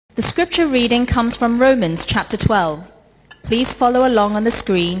The scripture reading comes from Romans chapter 12. Please follow along on the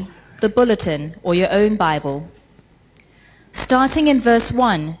screen, the bulletin, or your own Bible. Starting in verse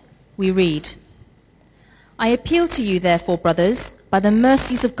 1, we read, I appeal to you, therefore, brothers, by the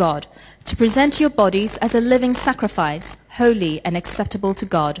mercies of God, to present your bodies as a living sacrifice, holy and acceptable to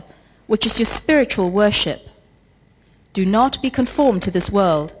God, which is your spiritual worship. Do not be conformed to this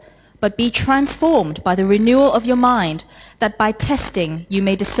world, but be transformed by the renewal of your mind, that by testing you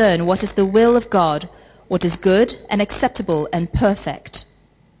may discern what is the will of God, what is good and acceptable and perfect.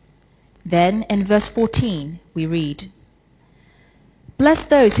 Then in verse 14 we read, Bless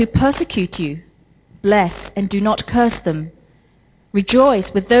those who persecute you. Bless and do not curse them.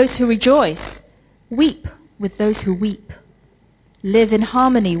 Rejoice with those who rejoice. Weep with those who weep. Live in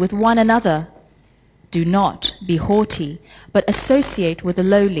harmony with one another. Do not be haughty, but associate with the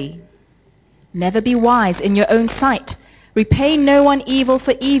lowly. Never be wise in your own sight. Repay no one evil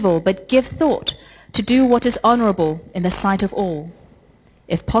for evil, but give thought to do what is honorable in the sight of all.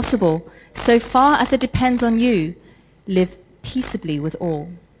 If possible, so far as it depends on you, live peaceably with all.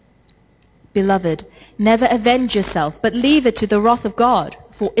 Beloved, never avenge yourself, but leave it to the wrath of God,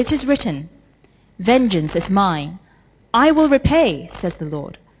 for it is written, Vengeance is mine. I will repay, says the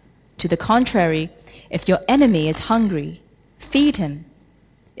Lord. To the contrary, if your enemy is hungry, feed him.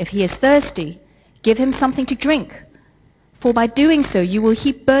 If he is thirsty, give him something to drink. For by doing so you will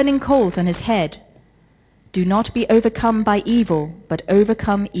heap burning coals on his head. Do not be overcome by evil, but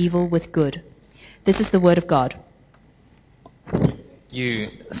overcome evil with good. This is the word of God. You,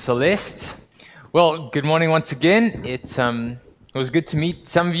 Celeste. Well, good morning once again. It was good to meet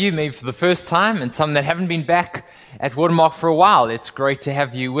some of you, maybe for the first time, and some that haven't been back at Watermark for a while. It's great to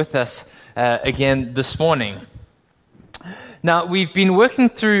have you with us again this morning. Now, we've been working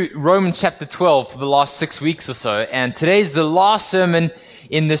through Romans chapter 12 for the last 6 weeks or so, and today's the last sermon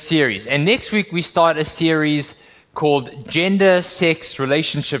in this series. And next week we start a series called Gender, Sex,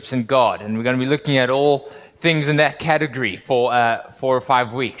 Relationships, and God. And we're going to be looking at all things in that category for 4 or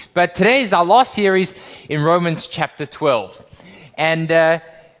 5 weeks. But today is our last series in Romans chapter 12. And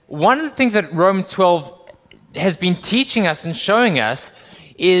one of the things that Romans 12 has been teaching us and showing us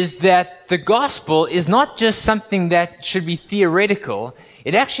is that the gospel is not just something that should be theoretical.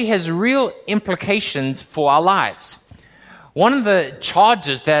 It actually has real implications for our lives. One of the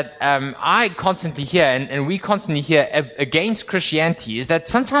charges that I constantly hear, and we constantly hear against Christianity, is that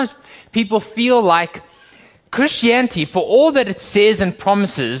sometimes people feel like Christianity, for all that it says and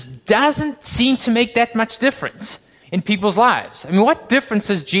promises, doesn't seem to make that much difference in people's lives. I mean, what difference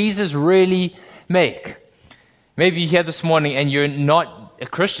does Jesus really make? Maybe you're here this morning and you're not a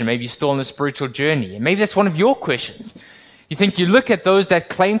Christian. Maybe you're still on a spiritual journey. And maybe that's one of your questions. You look at those that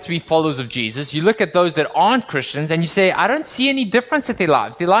claim to be followers of Jesus, you look at those that aren't Christians, and you say, I don't see any difference in their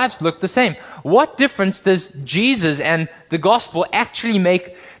lives. Their lives look the same. What difference does Jesus and the gospel actually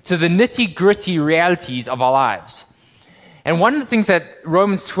make to the nitty-gritty realities of our lives? And one of the things that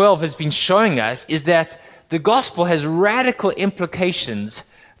Romans 12 has been showing us is that the gospel has radical implications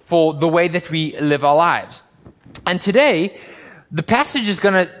for the way that we live our lives. And today, the passage is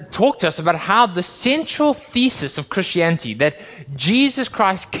going to talk to us about how the central thesis of Christianity, that Jesus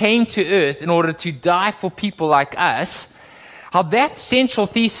Christ came to earth in order to die for people like us, how that central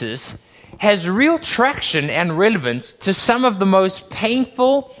thesis has real traction and relevance to some of the most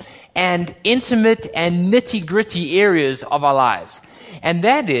painful and intimate and nitty-gritty areas of our lives. And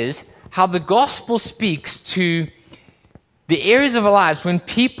that is how the gospel speaks to the areas of our lives when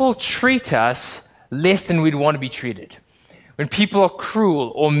people treat us less than we'd want to be treated. When people are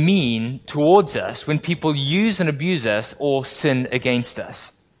cruel or mean towards us, when people use and abuse us or sin against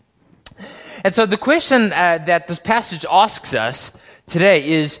us. And so the question that this passage asks us today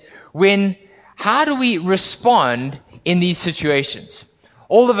is, how do we respond in these situations?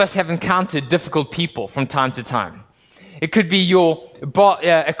 All of us have encountered difficult people from time to time. It could be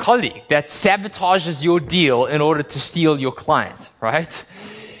a colleague that sabotages your deal in order to steal your client, right?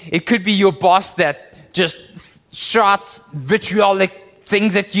 It could be your boss that just shouts vitriolic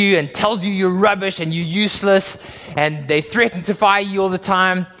things at you and tells you you're rubbish and you're useless, and they threaten to fire you all the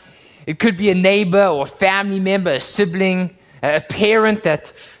time. It could be a neighbor or a family member, a sibling, a parent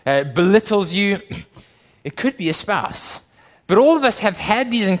that belittles you. It could be a spouse. But all of us have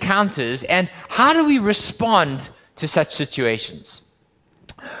had these encounters, and how do we respond to such situations?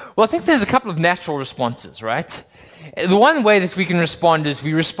 Well, I think there's a couple of natural responses, right? The one way that we can respond is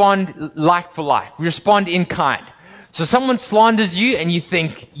we respond like for like. We respond in kind. So someone slanders you and you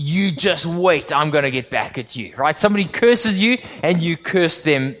think, you just wait, I'm going to get back at you, right? Somebody curses you and you curse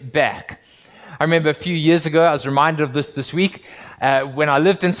them back. I remember a few years ago, I was reminded of this week. When I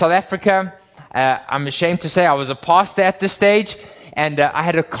lived in South Africa, I'm ashamed to say I was a pastor at this stage, and I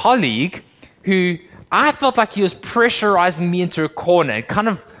had a colleague who I felt like he was pressurizing me into a corner and kind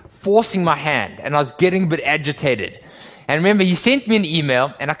of forcing my hand, and I was getting a bit agitated. And remember, he sent me an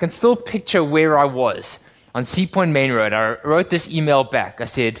email, and I can still picture where I was on Sea Point Main Road. I wrote this email back. I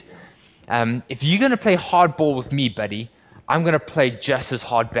said, if you're going to play hardball with me, buddy, I'm going to play just as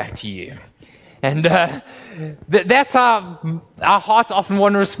hard back to you. And that's how our hearts often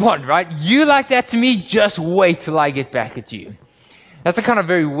want to respond, right? You like that to me, just wait till I get back at you. That's a kind of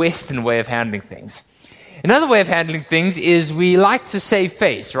very Western way of handling things. Another way of handling things is we like to save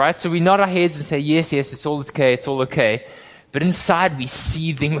face, right? So we nod our heads and say, yes, it's all okay, it's all okay. But inside we're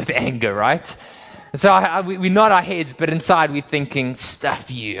seething with anger, right? And so we nod our heads, but inside we're thinking,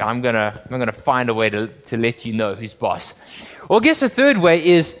 stuff you, I'm gonna find a way to let you know who's boss. Well, I guess the third way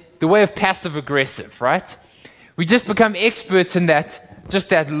is the way of passive aggressive, right? We just become experts in just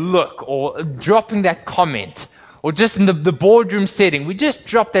that look, or dropping that comment, or just in the boardroom setting, we just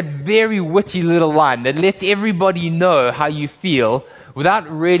drop that very witty little line that lets everybody know how you feel without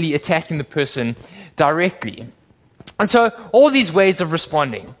really attacking the person directly. And so all these ways of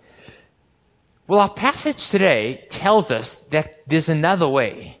responding. Well, our passage today tells us that there's another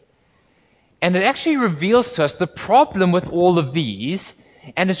way. And it actually reveals to us the problem with all of these,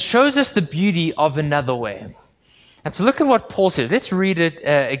 and it shows us the beauty of another way. And so look at what Paul says. Let's read it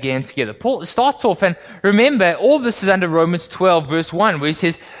again together. Paul starts off, and remember, all this is under Romans 12, verse 1, where he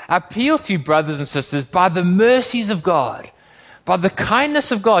says, appeal to you, brothers and sisters, by the mercies of God, by the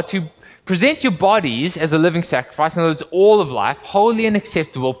kindness of God, to present your bodies as a living sacrifice, in other words, all of life, holy and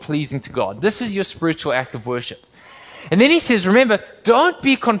acceptable, pleasing to God. This is your spiritual act of worship. And then he says, remember, don't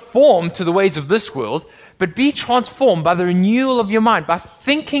be conformed to the ways of this world, but be transformed by the renewal of your mind, by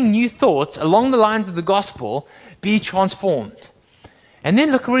thinking new thoughts along the lines of the gospel. Be transformed. And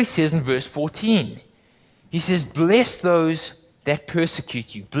then look at what he says in verse 14. He says, bless those that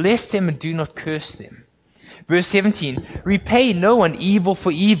persecute you. Bless them and do not curse them. Verse 17, repay no one evil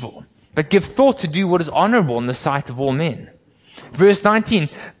for evil, but give thought to do what is honorable in the sight of all men. Verse 19,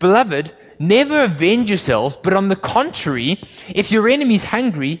 beloved, never avenge yourselves, but on the contrary, if your enemy is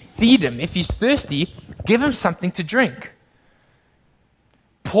hungry, feed him. If he's thirsty, give him something to drink.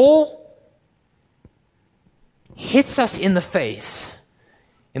 Paul hits us in the face,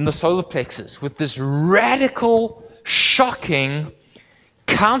 in the solar plexus, with this radical, shocking,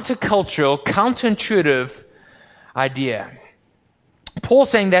 countercultural, counterintuitive idea. Paul's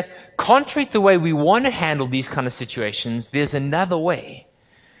saying that contrary to the way we want to handle these kind of situations, there's another way.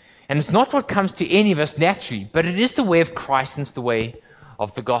 And it's not what comes to any of us naturally, but it is the way of Christ and it's the way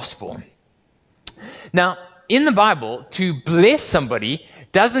of the gospel. Now, in the Bible, to bless somebody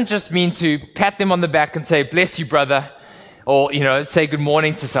doesn't just mean to pat them on the back and say, bless you, brother, or, say good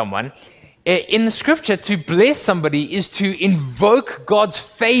morning to someone. In the scripture, to bless somebody is to invoke God's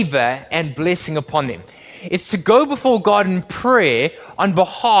favor and blessing upon them. It's to go before God in prayer on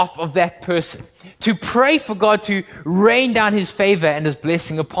behalf of that person, to pray for God to rain down his favor and his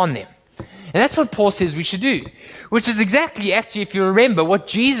blessing upon them. And that's what Paul says we should do, which is exactly, actually, if you remember, what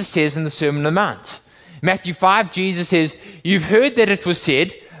Jesus says in the Sermon on the Mount. Matthew 5, Jesus says, you've heard that it was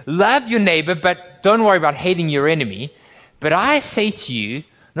said, love your neighbor, but don't worry about hating your enemy. But I say to you,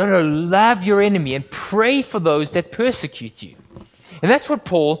 no, love your enemy and pray for those that persecute you. And that's what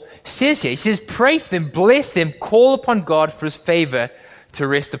Paul says here. He says, pray for them, bless them, call upon God for his favor to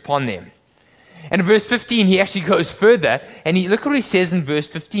rest upon them. And in verse 15, he actually goes further, and look what he says in verse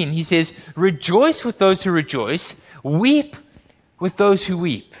 15. He says, rejoice with those who rejoice, weep with those who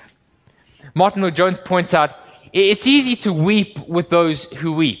weep. Martin Lloyd-Jones points out, it's easy to weep with those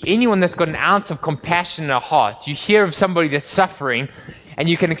who weep. Anyone that's got an ounce of compassion in their heart, you hear of somebody that's suffering, and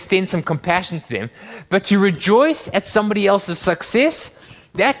you can extend some compassion to them. But to rejoice at somebody else's success,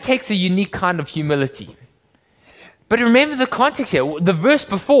 that takes a unique kind of humility. But remember the context here. The verse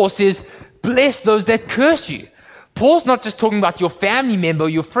before says, bless those that curse you. Paul's not just talking about your family member or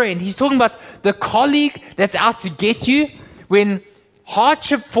your friend. He's talking about the colleague that's out to get you. When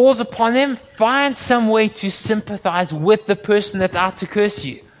hardship falls upon them, find some way to sympathize with the person that's out to curse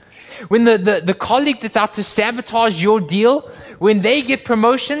you. When the colleague that's out to sabotage your deal, when they get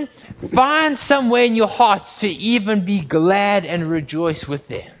promotion, find some way in your hearts to even be glad and rejoice with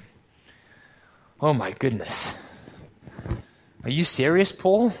them. Oh my goodness. Are you serious,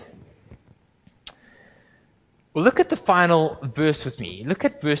 Paul? Well, look at the final verse with me. Look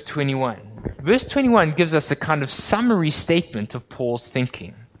at verse 21. Verse 21 gives us a kind of summary statement of Paul's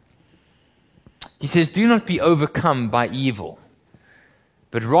thinking. He says, do not be overcome by evil,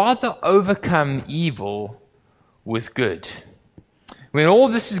 but rather overcome evil with good. when all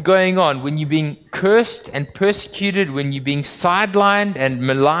this is going on, when you're being cursed and persecuted, when you're being sidelined and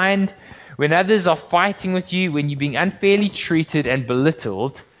maligned, when others are fighting with you, when you're being unfairly treated and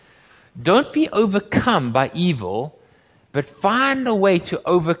belittled, don't be overcome by evil, but find a way to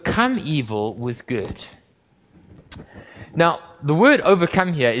overcome evil with good. Now, the word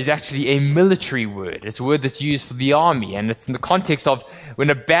overcome here is actually a military word. It's a word that's used for the army, and it's in the context of when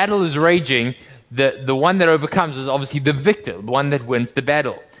a battle is raging, the one that overcomes is obviously the victor, the one that wins the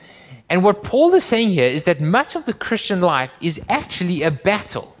battle. And what Paul is saying here is that much of the Christian life is actually a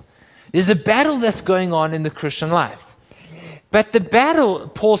battle. There's a battle that's going on in the Christian life. But the battle,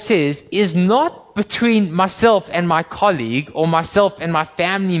 Paul says, is not between myself and my colleague or myself and my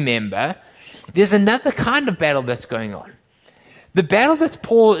family member. There's another kind of battle that's going on. The battle that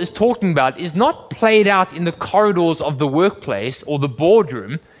Paul is talking about is not played out in the corridors of the workplace or the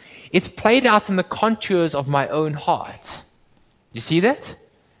boardroom. It's played out in the contours of my own heart. You see that?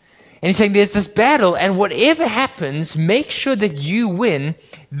 And he's saying there's this battle, and whatever happens, make sure that you win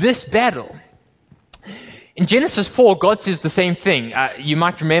this battle. In Genesis 4, God says the same thing. You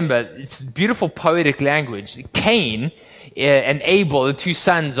might remember, it's beautiful poetic language. Cain and Abel, the two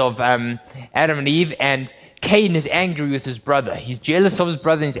sons of Adam and Eve, and Cain is angry with his brother. He's jealous of his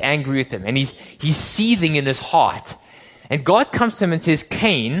brother and he's angry with him. And he's seething in his heart. And God comes to him and says,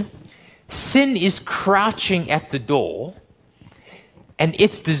 Cain, sin is crouching at the door, and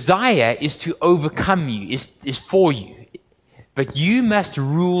its desire is to overcome you, is for you. But you must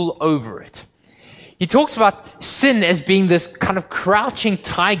rule over it. He talks about sin as being this kind of crouching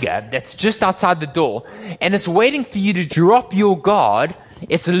tiger that's just outside the door, and it's waiting for you to drop your guard.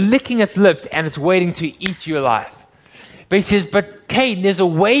 It's licking its lips, and it's waiting to eat you alive. But he says, but Cain, there's a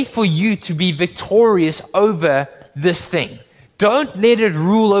way for you to be victorious over this thing. Don't let it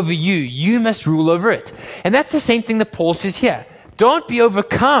rule over you. You must rule over it. And that's the same thing that Paul says here. Don't be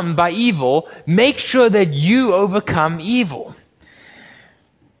overcome by evil. Make sure that you overcome evil.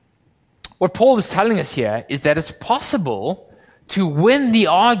 What Paul is telling us here is that it's possible to win the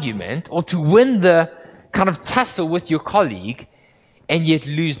argument or to win the kind of tussle with your colleague and yet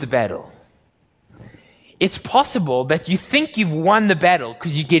lose the battle. It's possible that you think you've won the battle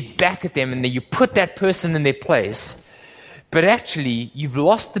because you get back at them and then you put that person in their place, but actually you've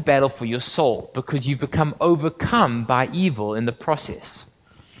lost the battle for your soul because you've become overcome by evil in the process.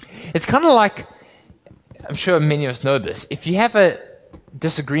 It's kind of like, I'm sure many of us know this, if you have a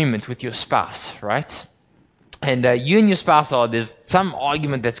disagreement with your spouse, right? And you and your spouse there's some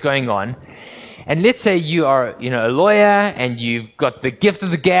argument that's going on. And let's say you are, a lawyer and you've got the gift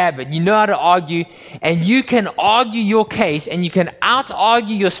of the gab and you know how to argue, and you can argue your case and you can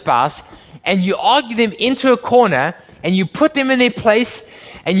out-argue your spouse, and you argue them into a corner and you put them in their place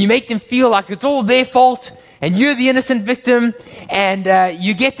and you make them feel like it's all their fault and you're the innocent victim, and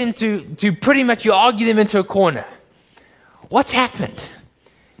you get them to pretty much, you argue them into a corner. What's happened?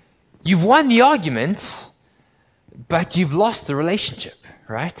 You've won the argument, but you've lost the relationship,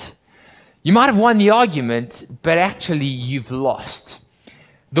 right? You might have won the argument, but actually you've lost.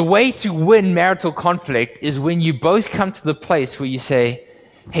 The way to win marital conflict is when you both come to the place where you say,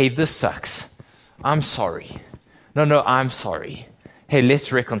 hey, this sucks. I'm sorry. No, I'm sorry. Hey,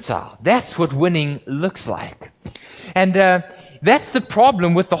 let's reconcile. That's what winning looks like. And that's the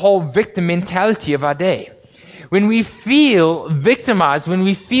problem with the whole victim mentality of our day. When we feel victimized, when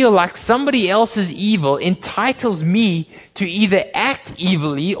we feel like somebody else's evil entitles me to either act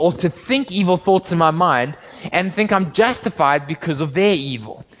evilly or to think evil thoughts in my mind and think I'm justified because of their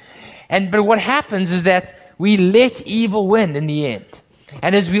evil. But what happens is that we let evil win in the end.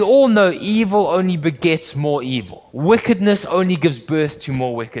 And as we all know, evil only begets more evil. Wickedness only gives birth to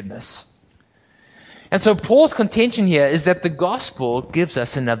more wickedness. And so Paul's contention here is that the gospel gives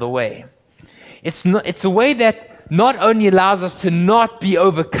us another way. It's a way that not only allows us to not be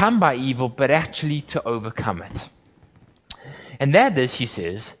overcome by evil, but actually to overcome it. And that is, he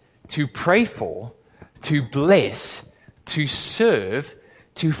says, to pray for, to bless, to serve,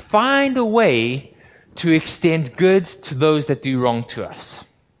 to find a way to extend good to those that do wrong to us.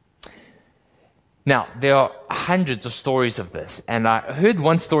 Now, there are hundreds of stories of this, and I heard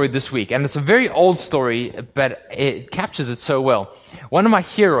one story this week, and it's a very old story, but it captures it so well. One of my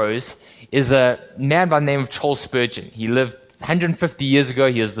heroes is a man by the name of Charles Spurgeon. He lived 150 years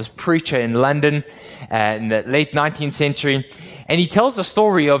ago. He was this preacher in London in the late 19th century, and he tells the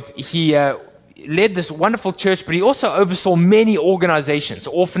story of he led this wonderful church, but he also oversaw many organizations,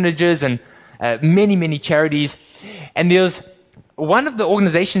 orphanages, and many charities. And there's one of the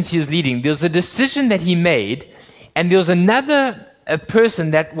organizations he was leading, there's a decision that he made, and there was another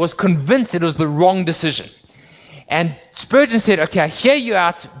person that was convinced it was the wrong decision. And Spurgeon said, okay, I hear you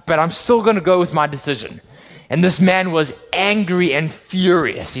out, but I'm still going to go with my decision. And this man was angry and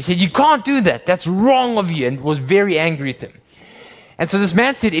furious. He said, you can't do that. That's wrong of you, and was very angry with him. And so this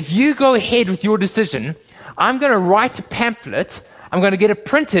man said, if you go ahead with your decision, I'm going to write a pamphlet, I'm going to get it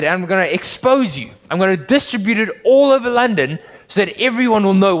printed, and I'm going to expose you. I'm going to distribute it all over London so that everyone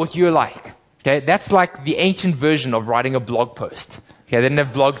will know what you're like. Okay, that's like the ancient version of writing a blog post. Okay, they didn't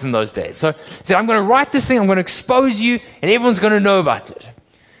have blogs in those days. So he said, I'm going to write this thing, I'm going to expose you, and everyone's going to know about it.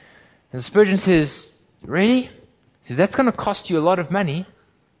 And Spurgeon says, really? He says, that's going to cost you a lot of money.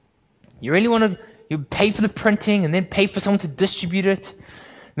 You really want to you pay for the printing and then pay for someone to distribute it?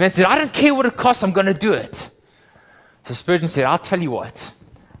 The man said, I don't care what it costs, I'm going to do it. So Spurgeon said, I'll tell you what,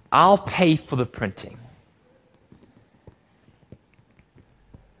 I'll pay for the printing.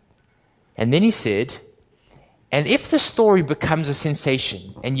 And then he said, and if the story becomes a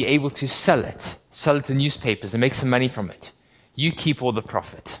sensation and you're able to sell it to newspapers and make some money from it, you keep all the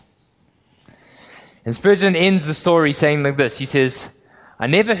profit. And Spurgeon ends the story saying like this. He says, I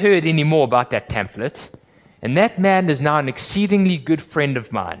never heard any more about that pamphlet, and that man is now an exceedingly good friend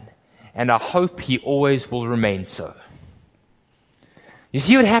of mine, and I hope he always will remain so. You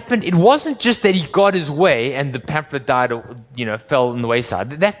see what happened? It wasn't just that he got his way and the pamphlet died, fell on the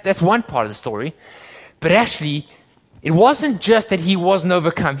wayside. That's one part of the story. But actually, it wasn't just that he wasn't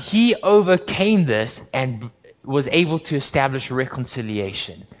overcome. He overcame this and was able to establish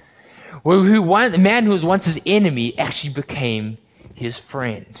reconciliation. The man who was once his enemy actually became his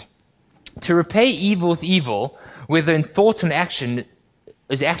friend. To repay evil with evil, whether in thought and action,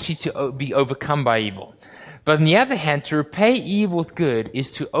 is actually to be overcome by evil. But on the other hand, to repay evil with good is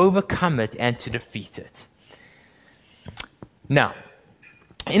to overcome it and to defeat it. Now,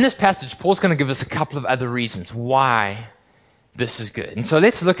 in this passage, Paul's going to give us a couple of other reasons why this is good. And so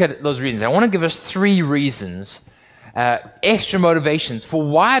let's look at those reasons. I want to give us 3 reasons, extra motivations for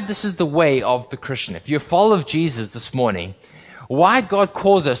why this is the way of the Christian. If you're a follower of Jesus this morning, why God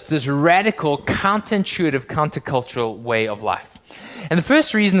calls us this radical, counterintuitive, countercultural way of life. And the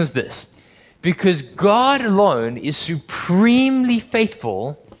first reason is this. Because God alone is supremely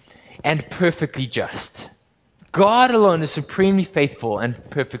faithful and perfectly just. God alone is supremely faithful and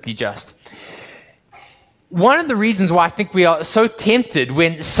perfectly just. One of the reasons why I think we are so tempted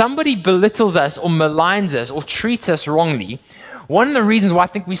when somebody belittles us or maligns us or treats us wrongly, one of the reasons why I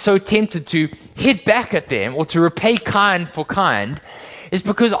think we're so tempted to hit back at them or to repay kind for kind is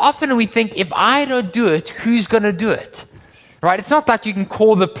because often we think, if I don't do it, who's going to do it? Right? It's not like you can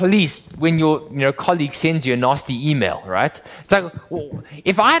call the police when your colleague sends you a nasty email, right? It's like, well,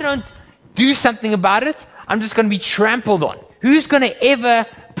 if I don't do something about it, I'm just going to be trampled on. Who's going to ever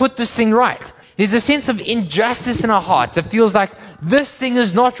put this thing right? There's a sense of injustice in our hearts that feels like this thing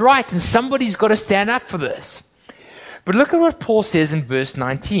is not right and somebody's got to stand up for this. But look at what Paul says in verse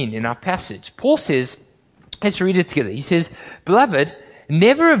 19 in our passage. Paul says, let's read it together. He says, Beloved,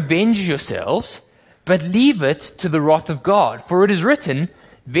 never avenge yourselves, but leave it to the wrath of God. For it is written,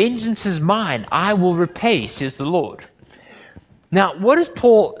 vengeance is mine, I will repay, says the Lord. Now, what does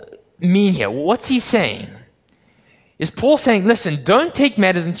Paul mean here? What's he saying? Is Paul saying, listen, don't take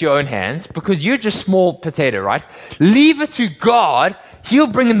matters into your own hands because you're just small potato, right? Leave it to God. He'll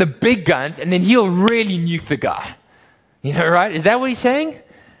bring in the big guns and then he'll really nuke the guy. Right? Is that what he's saying?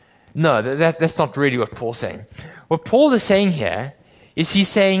 No, that's not really what Paul's saying. What Paul is saying here is he's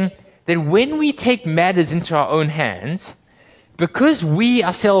saying that when we take matters into our own hands, because we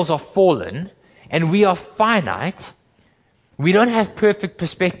ourselves are fallen and we are finite, we don't have perfect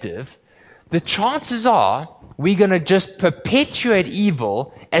perspective, the chances are we're going to just perpetuate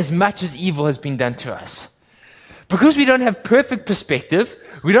evil as much as evil has been done to us. Because we don't have perfect perspective,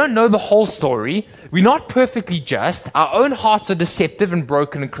 we don't know the whole story, we're not perfectly just, our own hearts are deceptive and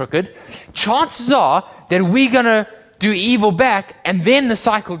broken and crooked, chances are that we're going to do evil back, and then the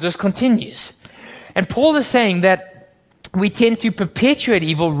cycle just continues. And Paul is saying that we tend to perpetuate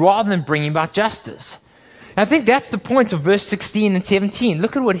evil rather than bring about justice. And I think that's the point of verse 16 and 17.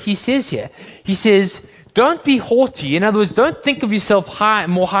 Look at what he says here. He says, don't be haughty. In other words, don't think of yourself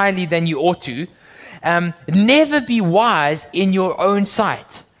more highly than you ought to. Never be wise in your own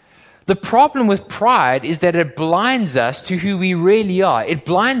sight. The problem with pride is that it blinds us to who we really are. It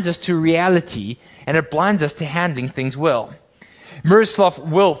blinds us to reality, and it blinds us to handling things well. Miroslav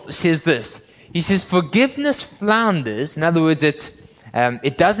Volf says this. He says, forgiveness flounders. In other words,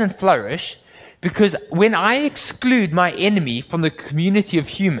 it doesn't flourish because when I exclude my enemy from the community of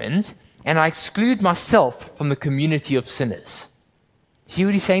humans and I exclude myself from the community of sinners. See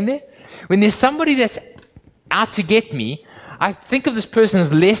what he's saying there? When there's somebody that's out to get me, I think of this person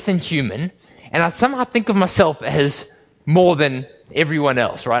as less than human, And I somehow think of myself as more than everyone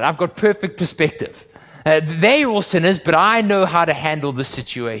else, right? I've got perfect perspective. They're all sinners, but I know how to handle the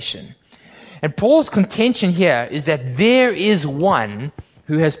situation. And Paul's contention here is that there is one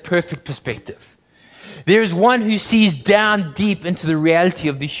who has perfect perspective. There is one who sees down deep into the reality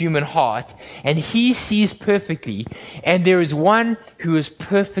of the human heart, and he sees perfectly. And there is one who is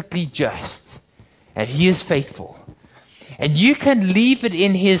perfectly just, and he is faithful. And you can leave it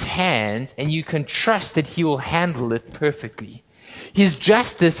in his hands, and you can trust that he will handle it perfectly. His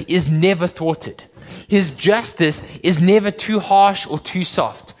justice is never thwarted. His justice is never too harsh or too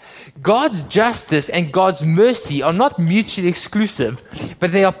soft. God's justice and God's mercy are not mutually exclusive,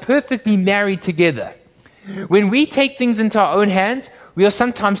 but they are perfectly married together. When we take things into our own hands, we are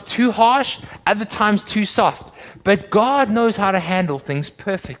sometimes too harsh, other times too soft. But God knows how to handle things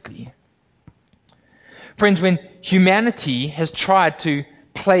perfectly. Friends, when humanity has tried to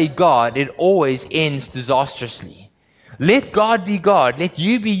play God, it always ends disastrously. Let God be God, let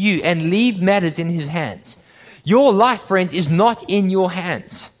you be you, and leave matters in his hands. Your life, friends, is not in your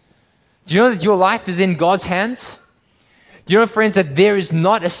hands. Do you know that your life is in God's hands? Do you know, friends, that there is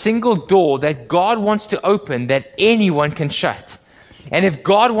not a single door that God wants to open that anyone can shut? And if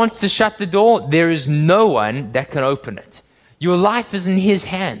God wants to shut the door, there is no one that can open it. Your life is in his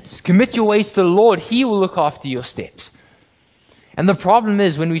hands. Commit your ways to the Lord. He will look after your steps. And the problem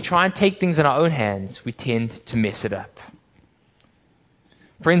is, when we try and take things in our own hands, we tend to mess it up.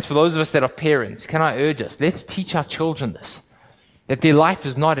 Friends, for those of us that are parents, can I urge us, let's teach our children this, that their life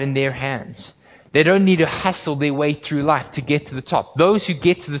is not in their hands. They don't need to hustle their way through life to get to the top. Those who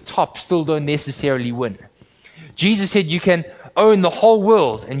get to the top still don't necessarily win. Jesus said you can own the whole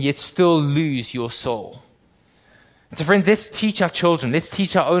world and yet still lose your soul. So friends, let's teach our children. Let's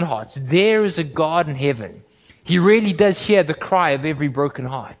teach our own hearts. There is a God in heaven. He really does hear the cry of every broken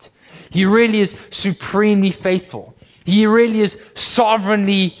heart. He really is supremely faithful. He really is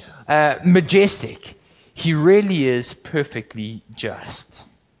sovereignly majestic. He really is perfectly just.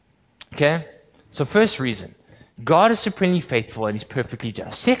 Okay? So first reason, God is supremely faithful and he's perfectly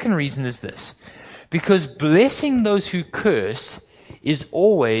just. Second reason is this. Because blessing those who curse is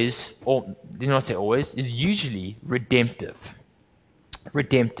always, or did not say always, is usually redemptive.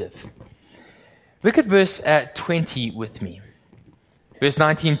 Redemptive. Look at verse 20 with me. Verse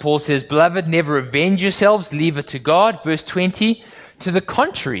 19, Paul says, "Beloved, never avenge yourselves, leave it to God." Verse 20, "To the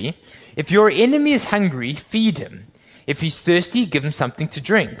contrary, if your enemy is hungry, feed him. If he's thirsty, give him something to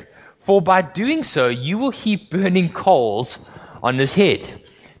drink. For by doing so, you will heap burning coals on his head."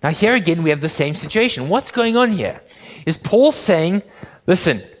 Now here again, we have the same situation. What's going on here? Is Paul saying,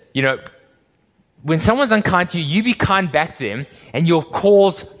 listen, when someone's unkind to you, you be kind back to them, and you'll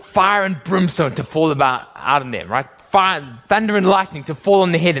cause fire and brimstone to fall out on them, right? Fire, thunder and lightning to fall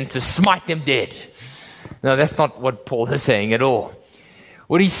on their head and to smite them dead. No, that's not what Paul is saying at all.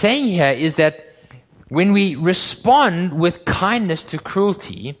 What he's saying here is that when we respond with kindness to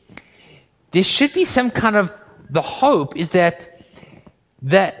cruelty, there should be some kind of, the hope is that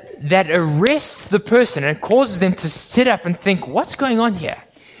arrests the person and causes them to sit up and think, what's going on here?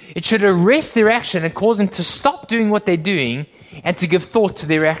 It should arrest their action and cause them to stop doing what they're doing and to give thought to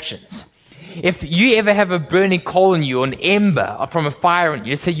their actions. If you ever have a burning coal in you, or an ember from a fire on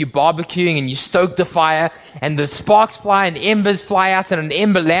you, let's say you're barbecuing and you stoke the fire and the sparks fly and embers fly out and an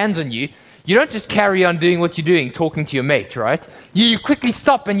ember lands on you, you don't just carry on doing what you're doing, talking to your mate, right? You quickly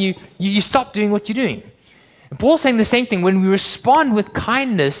stop and you stop doing what you're doing. And Paul's saying the same thing. When we respond with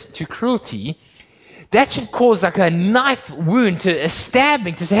kindness to cruelty, that should cause like a knife wound, to a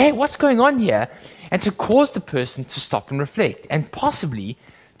stabbing, to say, hey, what's going on here? And to cause the person to stop and reflect, and possibly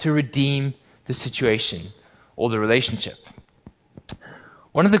to redeem the situation or the relationship.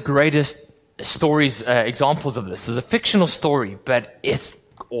 One of the greatest stories, examples of this is a fictional story, but it's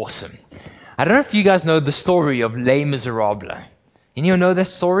awesome. I don't know if you guys know the story of Les Miserables. Anyone know that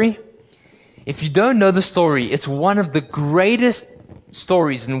story? If you don't know the story, it's one of the greatest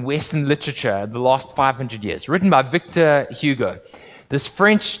stories in Western literature the last 500 years, written by Victor Hugo, this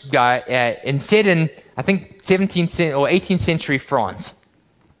French guy, and set in, I think, 17th or 18th century France.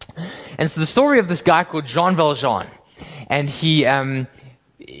 And it's the story of this guy called Jean Valjean, and he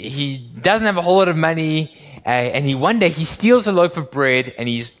doesn't have a whole lot of money, and one day he steals a loaf of bread, and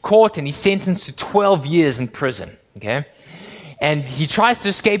he's caught and he's sentenced to 12 years in prison. Okay. And he tries to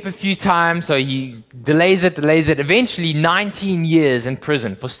escape a few times, so he delays it, eventually 19 years in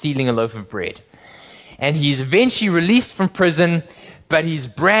prison for stealing a loaf of bread. And he's eventually released from prison, but he's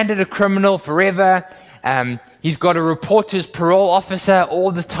branded a criminal forever. He's got to report to his parole officer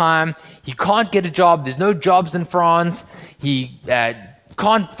all the time. He can't get a job. There's no jobs in France. He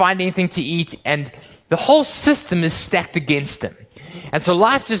can't find anything to eat, and the whole system is stacked against him. And so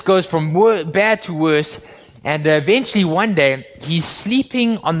life just goes from bad to worse, and eventually one day he's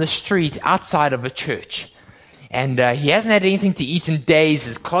sleeping on the street outside of a church. And he hasn't had anything to eat in days.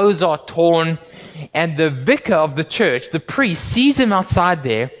 His clothes are torn. And the vicar of the church, the priest, sees him outside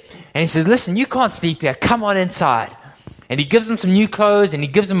there, and he says, listen, you can't sleep here. Come on inside. And he gives him some new clothes, and he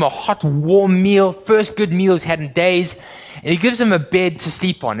gives him a hot, warm meal, first good meal he's had in days. And he gives him a bed to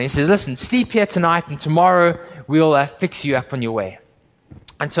sleep on. And he says, listen, sleep here tonight, and tomorrow we'll fix you up on your way.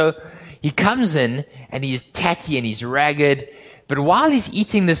 And so he comes in, and he's tatty, and he's ragged. But while he's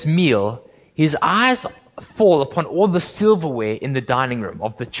eating this meal, his eyes fall upon all the silverware in the dining room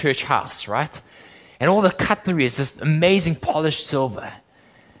of the church house, right? And all the cutlery is this amazing polished silver.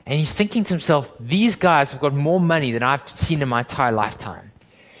 And he's thinking to himself, these guys have got more money than I've seen in my entire lifetime.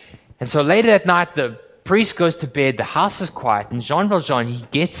 And so later that night, the priest goes to bed, the house is quiet, and Jean Valjean, he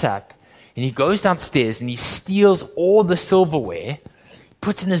gets up, and he goes downstairs, and he steals all the silverware,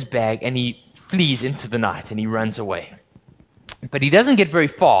 puts it in his bag, and he flees into the night, and he runs away. But he doesn't get very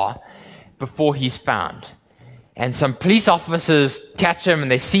far before he's found. And some police officers catch him, and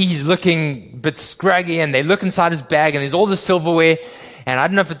they see he's looking a bit scraggy, and they look inside his bag, and there's all the silverware, and I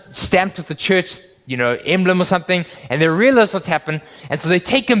don't know if it's stamped with the church, emblem or something, and they realize what's happened, and so they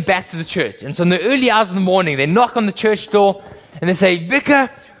take him back to the church. And so in the early hours of the morning, they knock on the church door, and they say, Vicar,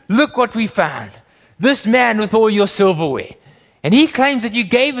 look what we found. This man with all your silverware. And he claims that you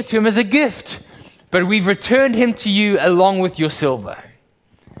gave it to him as a gift, but we've returned him to you along with your silver.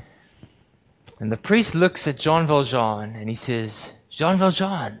 And the priest looks at Jean Valjean, and he says, Jean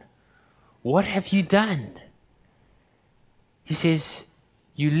Valjean, what have you done? He says,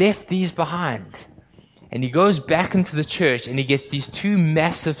 you left these behind. And he goes back into the church, and he gets these two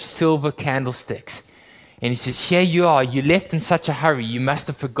massive silver candlesticks. And he says, here you are. You left in such a hurry. You must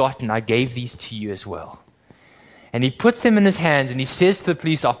have forgotten I gave these to you as well. And he puts them in his hands, and he says to the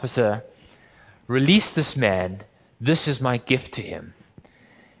police officer, release this man. This is my gift to him.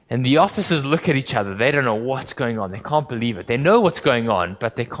 And the officers look at each other. They don't know what's going on. They can't believe it. They know what's going on,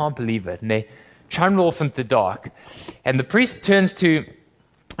 but they can't believe it. And they trundle off into the dark. And the priest turns to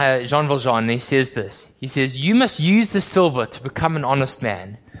Jean Valjean, and he says this. He says, you must use the silver to become an honest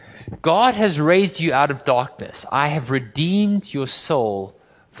man. God has raised you out of darkness. I have redeemed your soul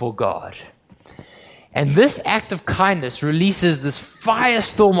for God. And this act of kindness releases this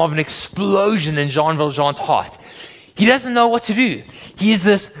firestorm of an explosion in Jean Valjean's heart. He doesn't know what to do. He is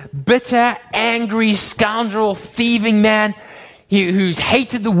this bitter, angry, scoundrel, thieving man who's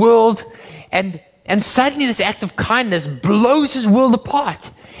hated the world. And suddenly this act of kindness blows his world apart.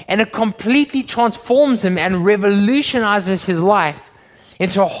 And it completely transforms him and revolutionizes his life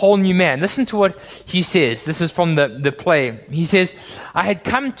into a whole new man. Listen to what he says. This is from the play. He says, I had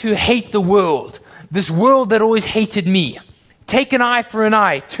come to hate the world, this world that always hated me. Take an eye for an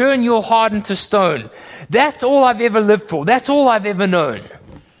eye. Turn your heart into stone. That's all I've ever lived for. That's all I've ever known.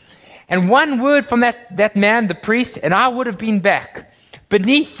 And one word from that man, the priest, and I would have been back.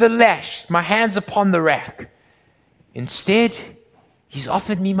 Beneath the lash, my hands upon the rack. Instead, he's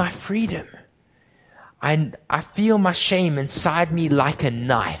offered me my freedom. I feel my shame inside me like a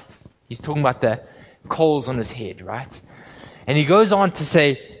knife. He's talking about the coals on his head, right? And he goes on to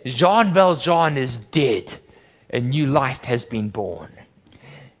say, Jean Valjean is dead. A new life has been born.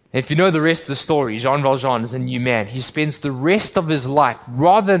 And if you know the rest of the story, Jean Valjean is a new man. He spends the rest of his life,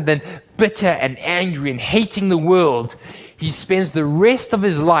 rather than bitter and angry and hating the world, he spends the rest of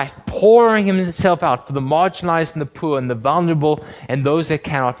his life pouring himself out for the marginalized and the poor and the vulnerable and those that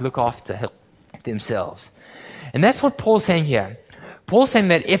cannot look after themselves. And that's what Paul's saying here. Paul's saying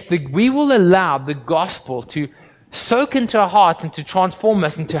that if we will allow the gospel to soak into our hearts and to transform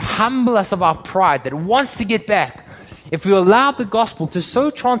us and to humble us of our pride that wants to get back, if we allow the gospel to so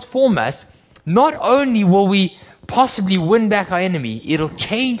transform us, not only will we possibly win back our enemy, it'll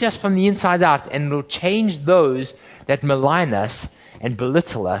change us from the inside out, and it'll change those that malign us and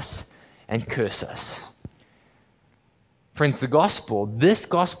belittle us and curse us. Friends, the gospel, this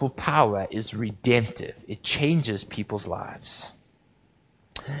gospel power is redemptive. It changes people's lives.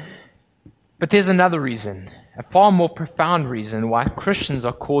 But there's another reason, a far more profound reason why Christians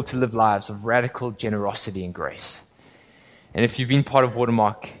are called to live lives of radical generosity and grace. And if you've been part of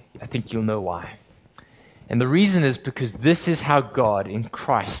Watermark, I think you'll know why. And the reason is because this is how God in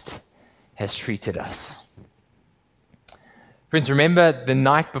Christ has treated us. Friends, remember the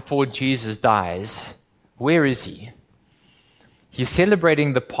night before Jesus dies, where is he? He's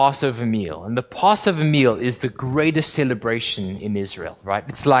celebrating the Passover meal. And the Passover meal is the greatest celebration in Israel, right?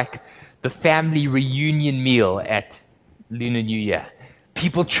 It's like the family reunion meal at Lunar New Year.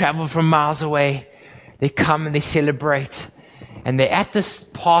 People travel from miles away. They come and they celebrate. And they're at this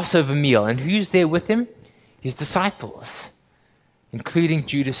Passover meal. And who's there with him? His disciples, including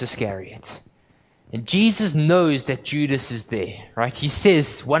Judas Iscariot. And Jesus knows that Judas is there, right? He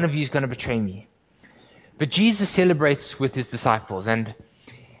says, one of you is going to betray me. But Jesus celebrates with his disciples. And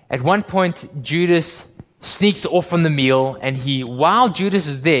at one point, Judas sneaks off from the meal. And while Judas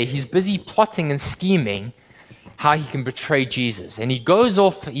is there, he's busy plotting and scheming how he can betray Jesus. And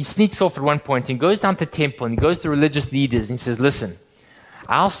he sneaks off at one point and goes down to the temple and he goes to religious leaders and he says, listen,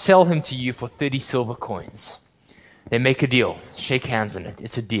 I'll sell him to you for 30 silver coins. They make a deal. Shake hands on it.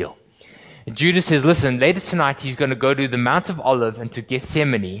 It's a deal. And Judas says, listen, later tonight he's going to go to the Mount of Olives and to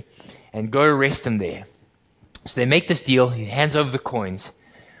Gethsemane and go arrest him there. So they make this deal. He hands over the coins.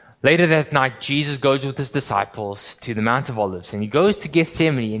 Later that night, Jesus goes with his disciples to the Mount of Olives and he goes to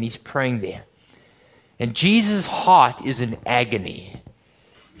Gethsemane and he's praying there. And Jesus' heart is in agony.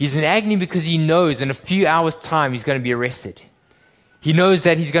 He's in agony because he knows in a few hours' time he's going to be arrested. He knows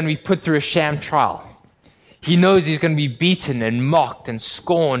that he's going to be put through a sham trial. He knows he's going to be beaten and mocked and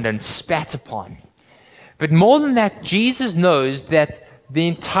scorned and spat upon. But more than that, Jesus knows that the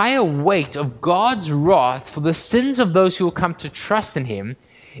entire weight of God's wrath for the sins of those who will come to trust in him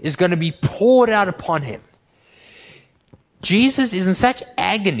is going to be poured out upon him. Jesus is in such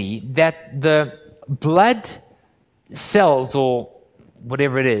agony that the blood cells or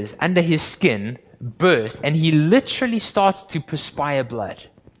whatever it is under his skin burst and he literally starts to perspire blood.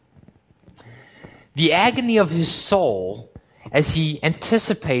 The agony of his soul as he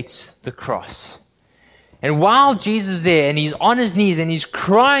anticipates the cross. And while Jesus is there and he's on his knees and he's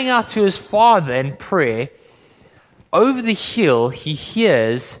crying out to his Father in prayer, over the hill he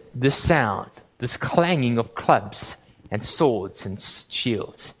hears this sound, this clanging of clubs and swords and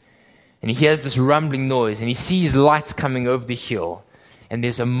shields. And he hears this rumbling noise and he sees lights coming over the hill and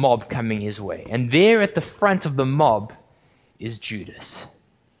there's a mob coming his way. And there at the front of the mob is Judas.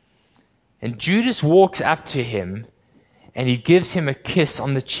 And Judas walks up to him and he gives him a kiss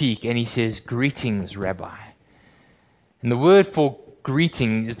on the cheek and he says, "Greetings, Rabbi." And the word for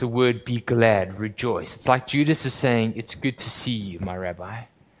greeting is the word be glad, rejoice. It's like Judas is saying, "It's good to see you, my Rabbi."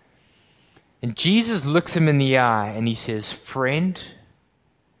 And Jesus looks him in the eye and he says, "Friend,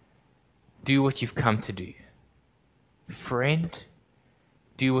 do what you've come to do." Friend,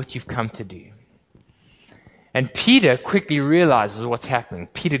 do what you've come to do. And Peter quickly realizes what's happening.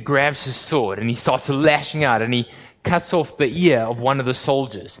 Peter grabs his sword and he starts lashing out and he cuts off the ear of one of the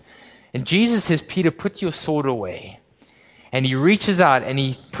soldiers. And Jesus says, "Peter, put your sword away." And he reaches out and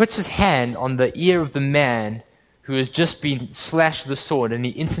he puts his hand on the ear of the man who has just been slashed with the sword and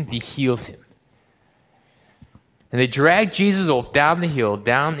he instantly heals him. And they drag Jesus off down the hill,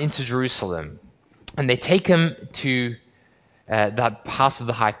 down into Jerusalem. And they take him to the house of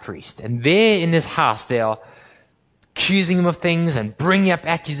the high priest. And there in his house, they are accusing him of things and bringing up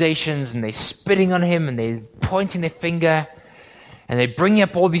accusations. And they're spitting on him and they're pointing their finger. And they bring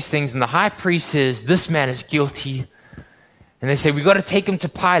up all these things. And the high priest says, "This man is guilty." And they say, "We've got to take him to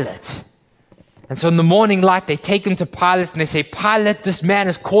Pilate." And so in the morning light, they take him to Pilate. And they say, "Pilate, this man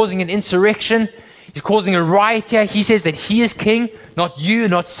is causing an insurrection. He's causing a riot here. He says that he is king, not you,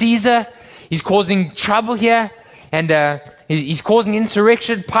 not Caesar. He's causing trouble here. And he's causing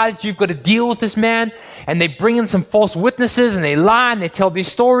insurrection. Pilate, you've got to deal with this man." And they bring in some false witnesses and they lie and they tell their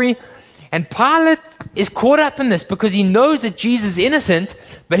story. And Pilate is caught up in this because he knows that Jesus is innocent,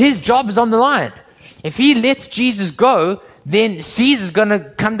 but his job is on the line. If he lets Jesus go, then Caesar's going to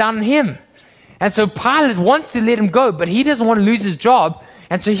come down on him. And so Pilate wants to let him go, but he doesn't want to lose his job.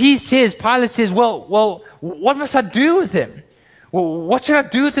 And so Pilate says, well, what must I do with him? Well, what should I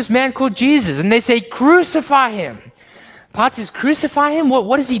do with this man called Jesus? And they say, "Crucify him." Pilate says, "Crucify him?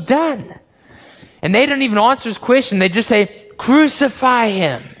 What has he done?" And they don't even answer his question. They just say, "Crucify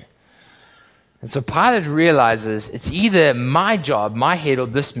him." And so Pilate realizes it's either my job, my head, or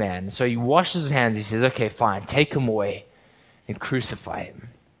this man. So he washes his hands. He says, "Okay, fine, take him away and crucify him."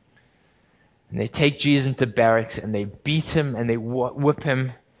 And they take Jesus into barracks and they beat him and they whip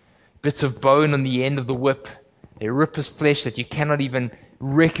him. Bits of bone on the end of the whip. They rip his flesh that you cannot even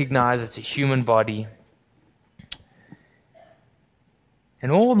recognize it's a human body.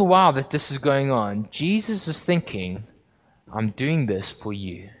 And all the while that this is going on, Jesus is thinking, "I'm doing this for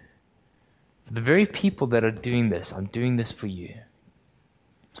you. For the very people that are doing this, I'm doing this for you."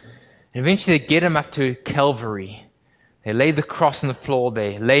 And eventually they get him up to Calvary. They lay the cross on the floor.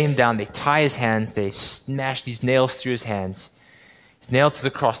 They lay him down. They tie his hands. They smash these nails through his hands. He's nailed to the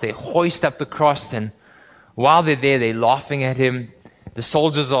cross. They hoist up the cross. And while they're there, they're laughing at him. The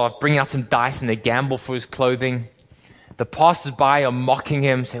soldiers are bringing out some dice and they gamble for his clothing. The passers-by are mocking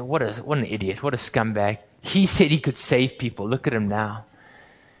him, saying, what an idiot, what a scumbag. He said he could save people. Look at him now.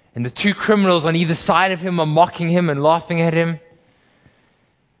 And the two criminals on either side of him are mocking him and laughing at him.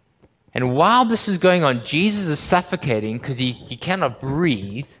 And while this is going on, Jesus is suffocating because he cannot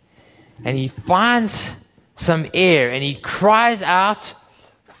breathe. And he finds some air and he cries out,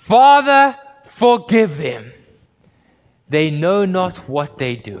 Father, forgive them. They know not what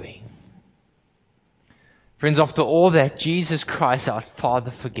they're doing. Friends, after all that, Jesus cries out, Father,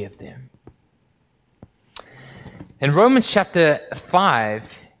 forgive them. And Romans chapter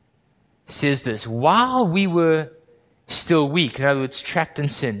 5 says this, while we were still weak, in other words, trapped in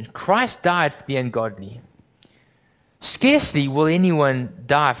sin, Christ died for the ungodly. Scarcely will anyone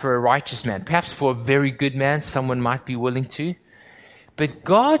die for a righteous man. Perhaps for a very good man, someone might be willing to. But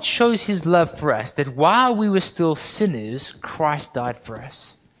God shows his love for us, that while we were still sinners, Christ died for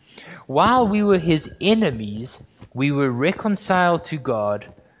us. While we were his enemies, we were reconciled to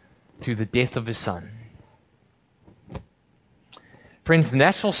God through the death of his Son. Friends, the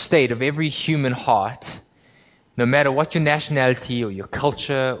natural state of every human heart, no matter what your nationality or your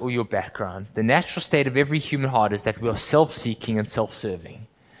culture or your background, the natural state of every human heart is that we are self-seeking and self-serving.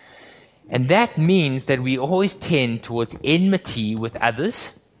 And that means that we always tend towards enmity with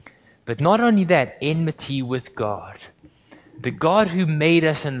others, but not only that, enmity with God. The God who made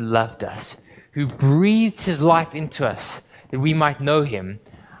us and loved us, who breathed his life into us that we might know him.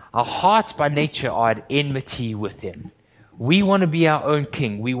 Our hearts by nature are at enmity with him. We want to be our own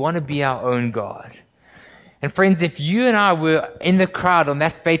king. We want to be our own God. And friends, if you and I were in the crowd on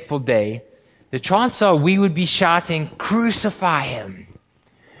that fateful day, the chances are we would be shouting, crucify him.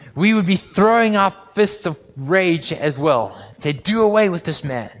 We would be throwing our fists of rage as well. Say, do away with this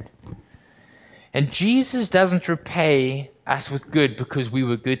man. And Jesus doesn't repay us with good because we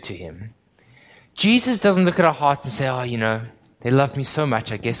were good to him. Jesus doesn't look at our hearts and say, oh, they love me so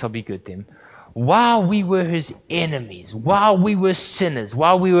much, I guess I'll be good to them. While we were his enemies, while we were sinners,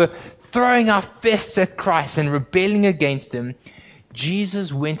 while we were throwing our fists at Christ and rebelling against him,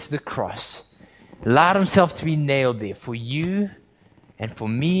 Jesus went to the cross, allowed himself to be nailed there for you and for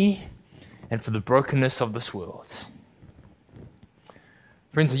me and for the brokenness of this world.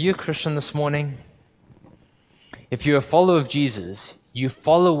 Friends, are you a Christian this morning? If you're a follower of Jesus, you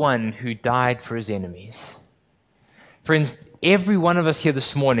follow one who died for his enemies. Friends, every one of us here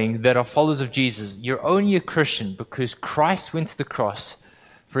this morning that are followers of Jesus, you're only a Christian because Christ went to the cross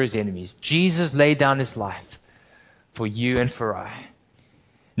for his enemies. Jesus laid down his life for you and for I.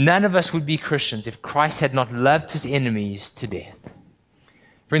 None of us would be Christians if Christ had not loved his enemies to death.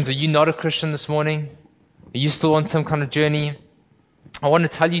 Friends, are you not a Christian this morning? Are you still on some kind of journey? I want to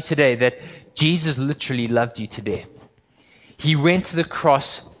tell you today that Jesus literally loved you to death. He went to the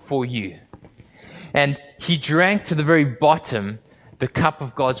cross for you. And he drank to the very bottom the cup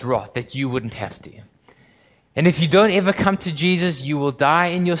of God's wrath that you wouldn't have to. And if you don't ever come to Jesus, you will die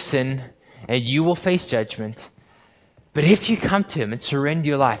in your sin and you will face judgment. But if you come to him and surrender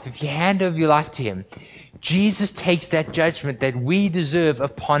your life, if you hand over your life to him, Jesus takes that judgment that we deserve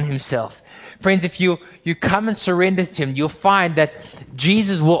upon himself. Friends, if you come and surrender to him, you'll find that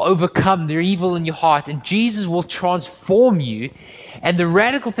Jesus will overcome the evil in your heart and Jesus will transform you. And the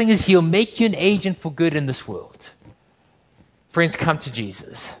radical thing is he'll make you an agent for good in this world. Friends, come to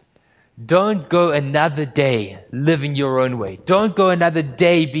Jesus. Don't go another day living your own way. Don't go another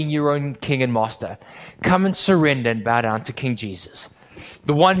day being your own king and master. Come and surrender and bow down to King Jesus,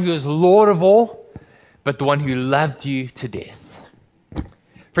 the one who is Lord of all, but the one who loved you to death.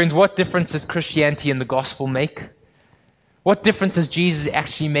 Friends, what difference does Christianity and the gospel make? What difference does Jesus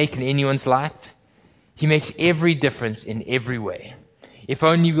actually make in anyone's life? He makes every difference in every way. If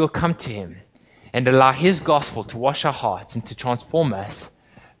only we'll come to him and allow his gospel to wash our hearts and to transform us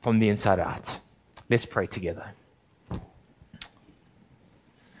from the inside out. Let's pray together.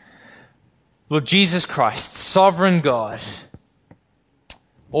 Lord Jesus Christ, sovereign God,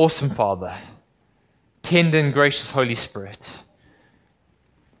 awesome Father, tender and gracious Holy Spirit.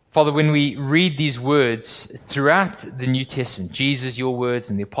 Father, when we read these words throughout the New Testament, Jesus, your words,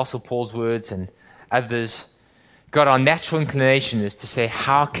 and the Apostle Paul's words, and others, God, our natural inclination is to say,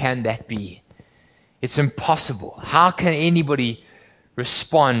 how can that be? It's impossible. How can anybody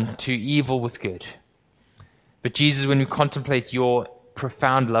respond to evil with good? But Jesus, when we contemplate your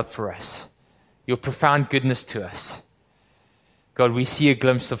profound love for us, your profound goodness to us, God, we see a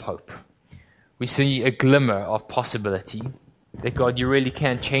glimpse of hope. We see a glimmer of possibility that, God, you really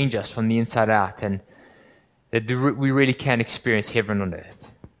can change us from the inside out and that we really can experience heaven on earth.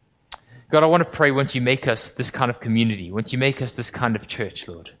 God, I want to pray, won't you make us this kind of community? Won't you make us this kind of church,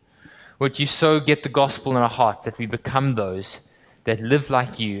 Lord? Would you so get the gospel in our hearts that we become those that live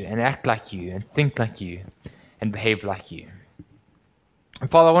like you and act like you and think like you and behave like you.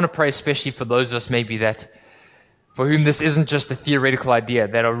 And Father, I want to pray especially for those of us maybe that for whom this isn't just a theoretical idea,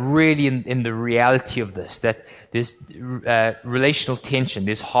 that are really in the reality of this, that there's relational tension,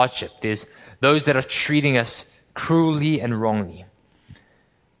 there's hardship, there's those that are treating us cruelly and wrongly.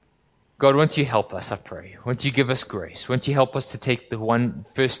 God, won't you help us, I pray. Won't you give us grace? Won't you help us to take the one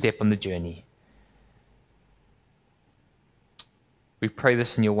first step on the journey? We pray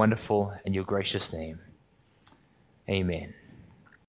this in your wonderful and your gracious name. Amen.